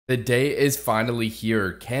The day is finally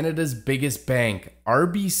here. Canada's biggest bank,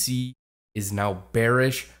 RBC, is now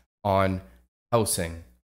bearish on housing.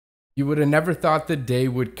 You would have never thought the day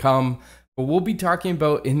would come, but we'll be talking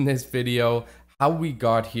about in this video how we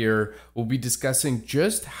got here. We'll be discussing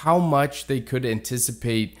just how much they could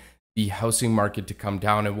anticipate the housing market to come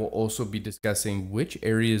down, and we'll also be discussing which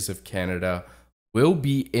areas of Canada will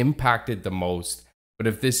be impacted the most. But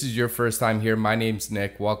if this is your first time here, my name's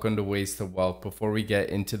Nick. Welcome to Ways to Wealth. Before we get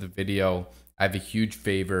into the video, I have a huge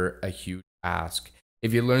favor, a huge ask.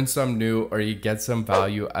 If you learn something new or you get some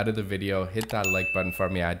value out of the video, hit that like button for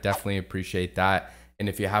me. I definitely appreciate that. And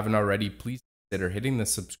if you haven't already, please consider hitting the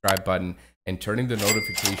subscribe button and turning the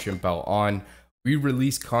notification bell on. We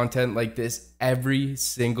release content like this every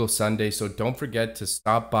single Sunday, so don't forget to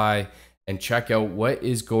stop by and check out what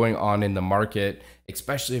is going on in the market,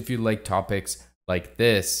 especially if you like topics like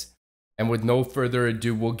this. And with no further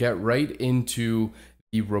ado, we'll get right into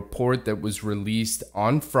the report that was released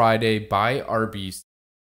on Friday by RBC,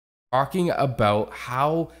 talking about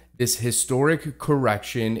how this historic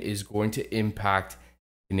correction is going to impact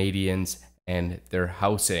Canadians and their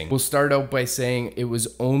housing. We'll start out by saying it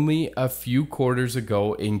was only a few quarters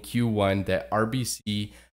ago in Q1 that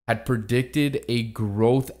RBC had predicted a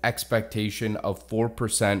growth expectation of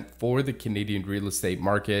 4% for the Canadian real estate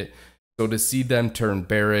market. So to see them turn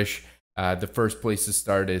bearish, the first place to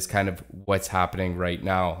start is kind of what's happening right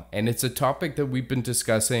now. And it's a topic that we've been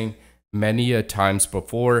discussing many a times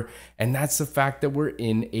before, and that's the fact that we're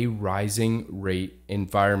in a rising rate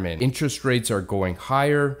environment. Interest rates are going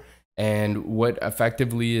higher, and what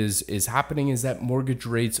effectively is happening is that mortgage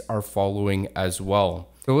rates are following as well.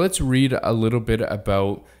 So let's read a little bit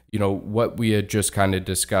about what we had just kind of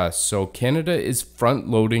discussed. So Canada is front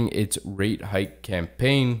loading its rate hike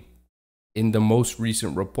campaign. In the most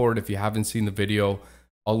recent report, if you haven't seen the video,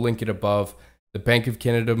 I'll link it above. The Bank of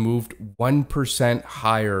Canada moved 1%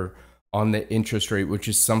 higher on the interest rate, which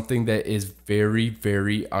is something that is very,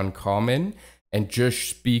 very uncommon and just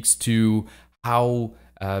speaks to how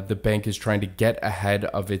the bank is trying to get ahead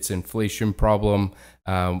of its inflation problem,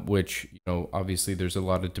 which, obviously there's a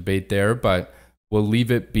lot of debate there, but we'll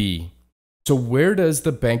leave it be. So where does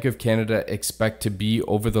the Bank of Canada expect to be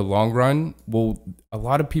over the long run? Well, a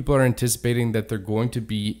lot of people are anticipating that they're going to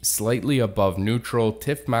be slightly above neutral.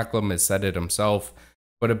 Tiff Macklem has said it himself,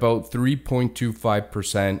 but about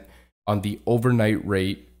 3.25% on the overnight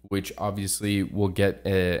rate, which obviously will get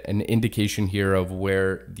an indication here of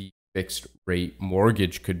where the fixed rate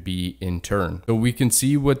mortgage could be in turn. So we can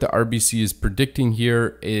see what the RBC is predicting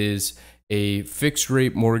here is a fixed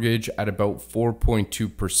rate mortgage at about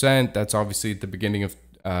 4.2%. That's obviously at the beginning of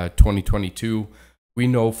 2022. We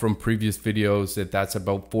know from previous videos that that's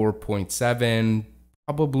about 4.7,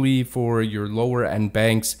 probably for your lower end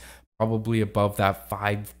banks, probably above that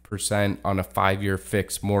 5% on a 5-year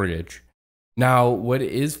fixed mortgage. Now, what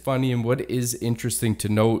is funny and what is interesting to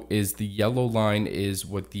note is the yellow line is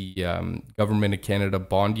what the Government of Canada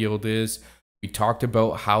bond yield is. We talked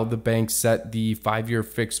about how the bank set the 5-year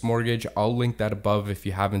fixed mortgage. I'll link that above if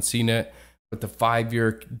you haven't seen it. But the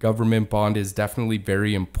 5-year government bond is definitely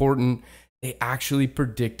very important. They actually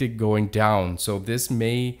predicted going down. So this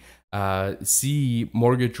may see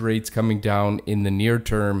mortgage rates coming down in the near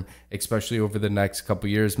term, especially over the next couple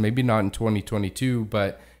of years. Maybe not in 2022,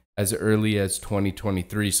 but as early as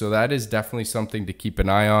 2023. So that is definitely something to keep an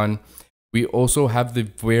eye on. We also have the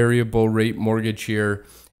variable rate mortgage here,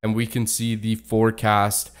 and we can see the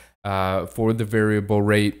forecast for the variable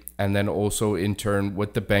rate, and then also in turn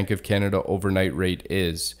what the Bank of Canada overnight rate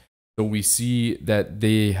is. So we see that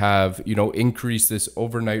they have increased this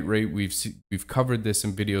overnight rate. We've covered this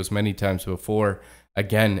in videos many times before.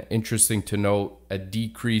 Again, interesting to note a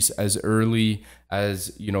decrease as early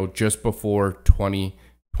as just before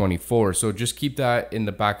 2024. So just keep that in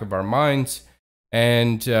the back of our minds,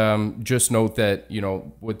 and just note that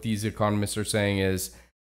what these economists are saying is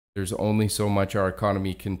there's only so much our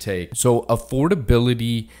economy can take. So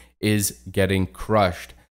affordability is getting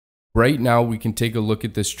crushed. Right now, we can take a look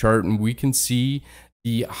at this chart and we can see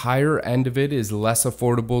the higher end of it is less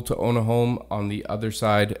affordable to own a home. On the other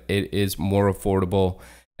side, it is more affordable.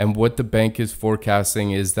 And what the bank is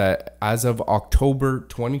forecasting is that as of October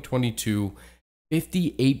 2022,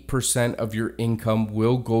 58% of your income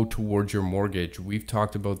will go towards your mortgage. We've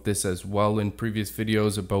talked about this as well in previous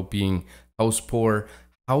videos about being house poor.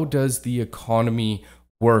 How does the economy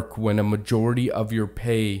work when a majority of your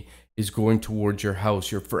pay is going towards your house?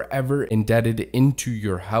 You're forever indebted into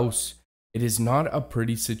your house. It is not a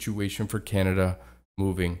pretty situation for Canada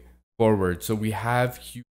moving forward. So we have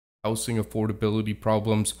huge housing affordability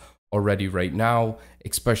problems already right now,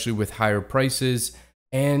 especially with higher prices.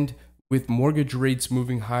 and with mortgage rates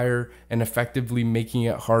moving higher and effectively making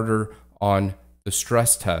it harder on the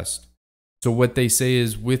stress test. So what they say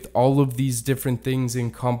is, with all of these different things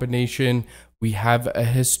in combination, we have a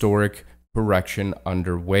historic correction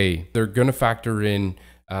underway. They're going to factor in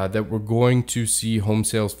that we're going to see home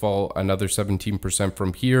sales fall another 17%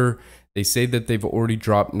 from here. They say that they've already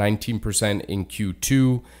dropped 19% in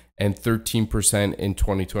Q2 and 13% in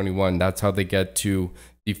 2021. That's how they get to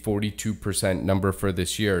the 42% number for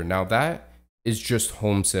this year. Now that is just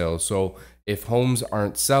home sales. So if homes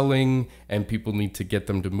aren't selling and people need to get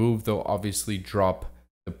them to move, they'll obviously drop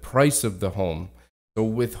the price of the home. So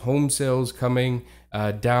with home sales coming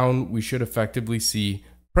down, we should effectively see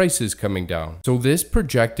prices coming down. So this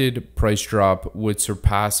projected price drop would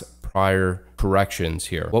surpass prior corrections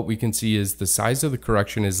here. What we can see is the size of the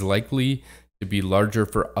correction is likely to be larger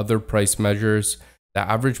for other price measures. The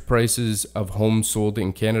average prices of homes sold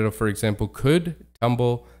in Canada, for example, could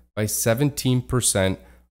tumble by 17%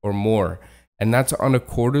 or more. And that's on a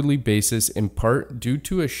quarterly basis, in part due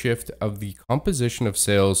to a shift of the composition of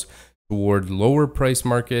sales toward lower price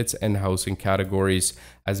markets and housing categories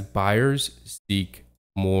as buyers seek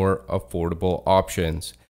more affordable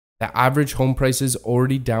options. The average home price is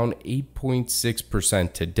already down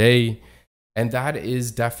 8.6% today, and that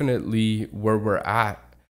is definitely where we're at.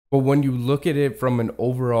 But when you look at it from an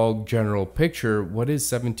overall general picture, what is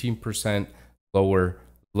 17% lower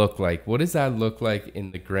look like? What does that look like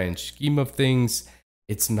in the grand scheme of things?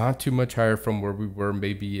 It's not too much higher from where we were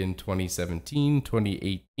maybe in 2017,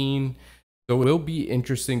 2018. So it will be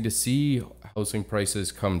interesting to see housing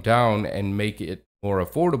prices come down and make it more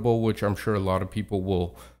affordable, which I'm sure a lot of people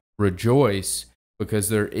will rejoice, because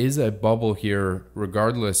there is a bubble here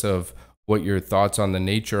regardless of what your thoughts on the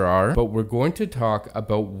nature are. But we're going to talk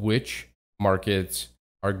about which markets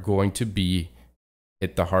are going to be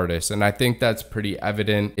hit the hardest. And I think that's pretty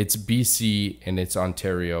evident. It's BC and it's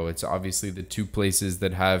Ontario. It's obviously the two places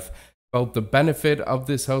that have felt the benefit of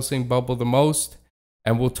this housing bubble the most.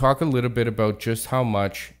 And we'll talk a little bit about just how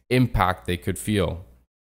much impact they could feel.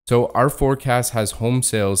 So our forecast has home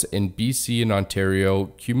sales in BC and Ontario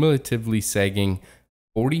cumulatively sagging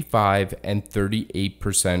 45 and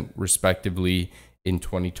 38% respectively in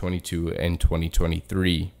 2022 and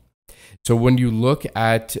 2023. So when you look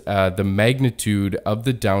at the magnitude of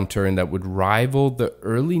the downturn that would rival the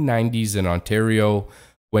early 90s in Ontario,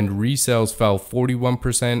 when resales fell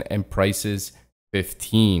 41% and prices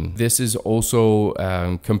 15%. This is also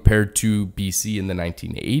compared to BC in the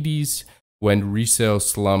 1980s, when resales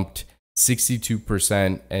slumped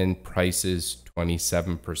 62% and prices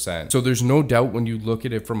 27%. So there's no doubt, when you look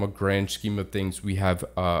at it from a grand scheme of things, we have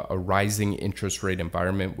a rising interest rate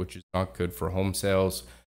environment, which is not good for home sales.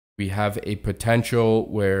 We have a potential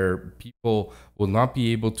where people will not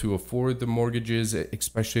be able to afford the mortgages,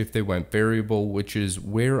 especially if they went variable, which is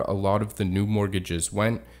where a lot of the new mortgages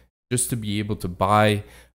went, just to be able to buy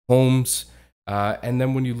homes. And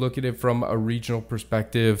then when you look at it from a regional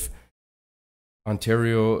perspective,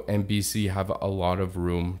 Ontario and BC have a lot of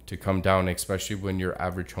room to come down, especially when your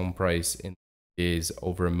average home price is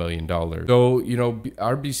over $1 million. So, you know,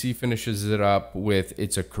 RBC finishes it up with,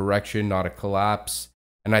 it's a correction, not a collapse.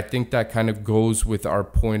 And I think that kind of goes with our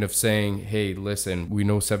point of saying, hey, listen, we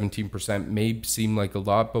know 17% may seem like a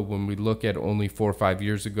lot, but when we look at only 4 or 5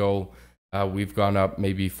 years ago, we've gone up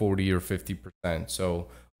maybe 40 or 50%. So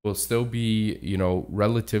we'll still be, you know,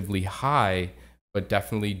 relatively high, but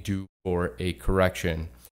definitely due for a correction.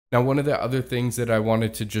 Now, one of the other things that I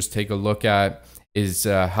wanted to just take a look at is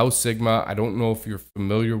House Sigma. I don't know if you're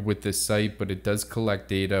familiar with this site, but it does collect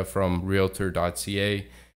data from realtor.ca.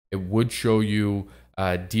 It would show you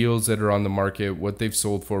deals that are on the market, what they've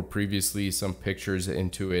sold for previously, some pictures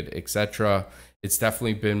into it, etc. It's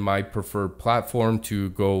definitely been my preferred platform to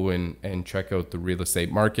go and check out the real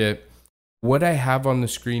estate market. What I have on the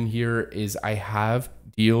screen here is I have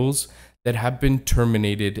deals that have been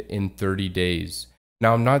terminated in 30 days.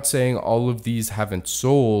 Now, I'm not saying all of these haven't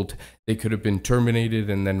sold. They could have been terminated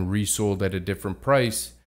and then resold at a different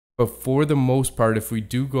price. But for the most part, if we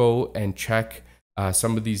do go and check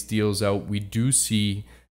some of these deals out, we do see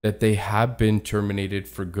that they have been terminated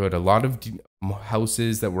for good. A lot of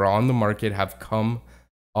houses that were on the market have come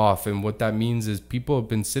off. And what that means is people have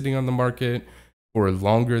been sitting on the market for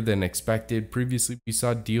longer than expected. Previously, we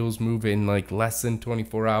saw deals move in like less than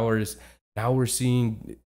 24 hours. Now we're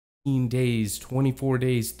seeing 15 days, 24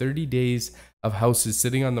 days, 30 days of houses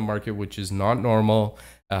sitting on the market, which is not normal,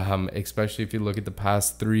 especially if you look at the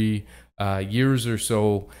past 3 years or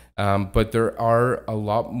so. But there are a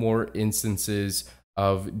lot more instances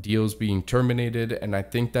of deals being terminated. And I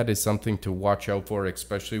think that is something to watch out for,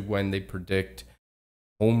 especially when they predict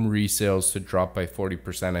home resales to drop by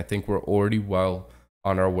 40%. I think we're already well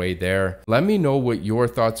on our way there. Let me know what your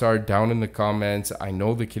thoughts are down in the comments. I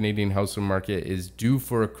know the Canadian housing market is due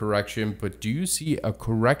for a correction, but do you see a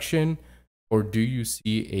correction or do you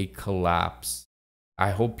see a collapse?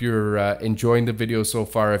 I hope you're enjoying the video so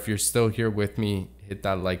far. If you're still here with me, hit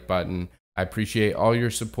that like button. I appreciate all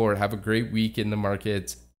your support. Have a great week in the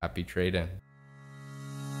markets. Happy trading.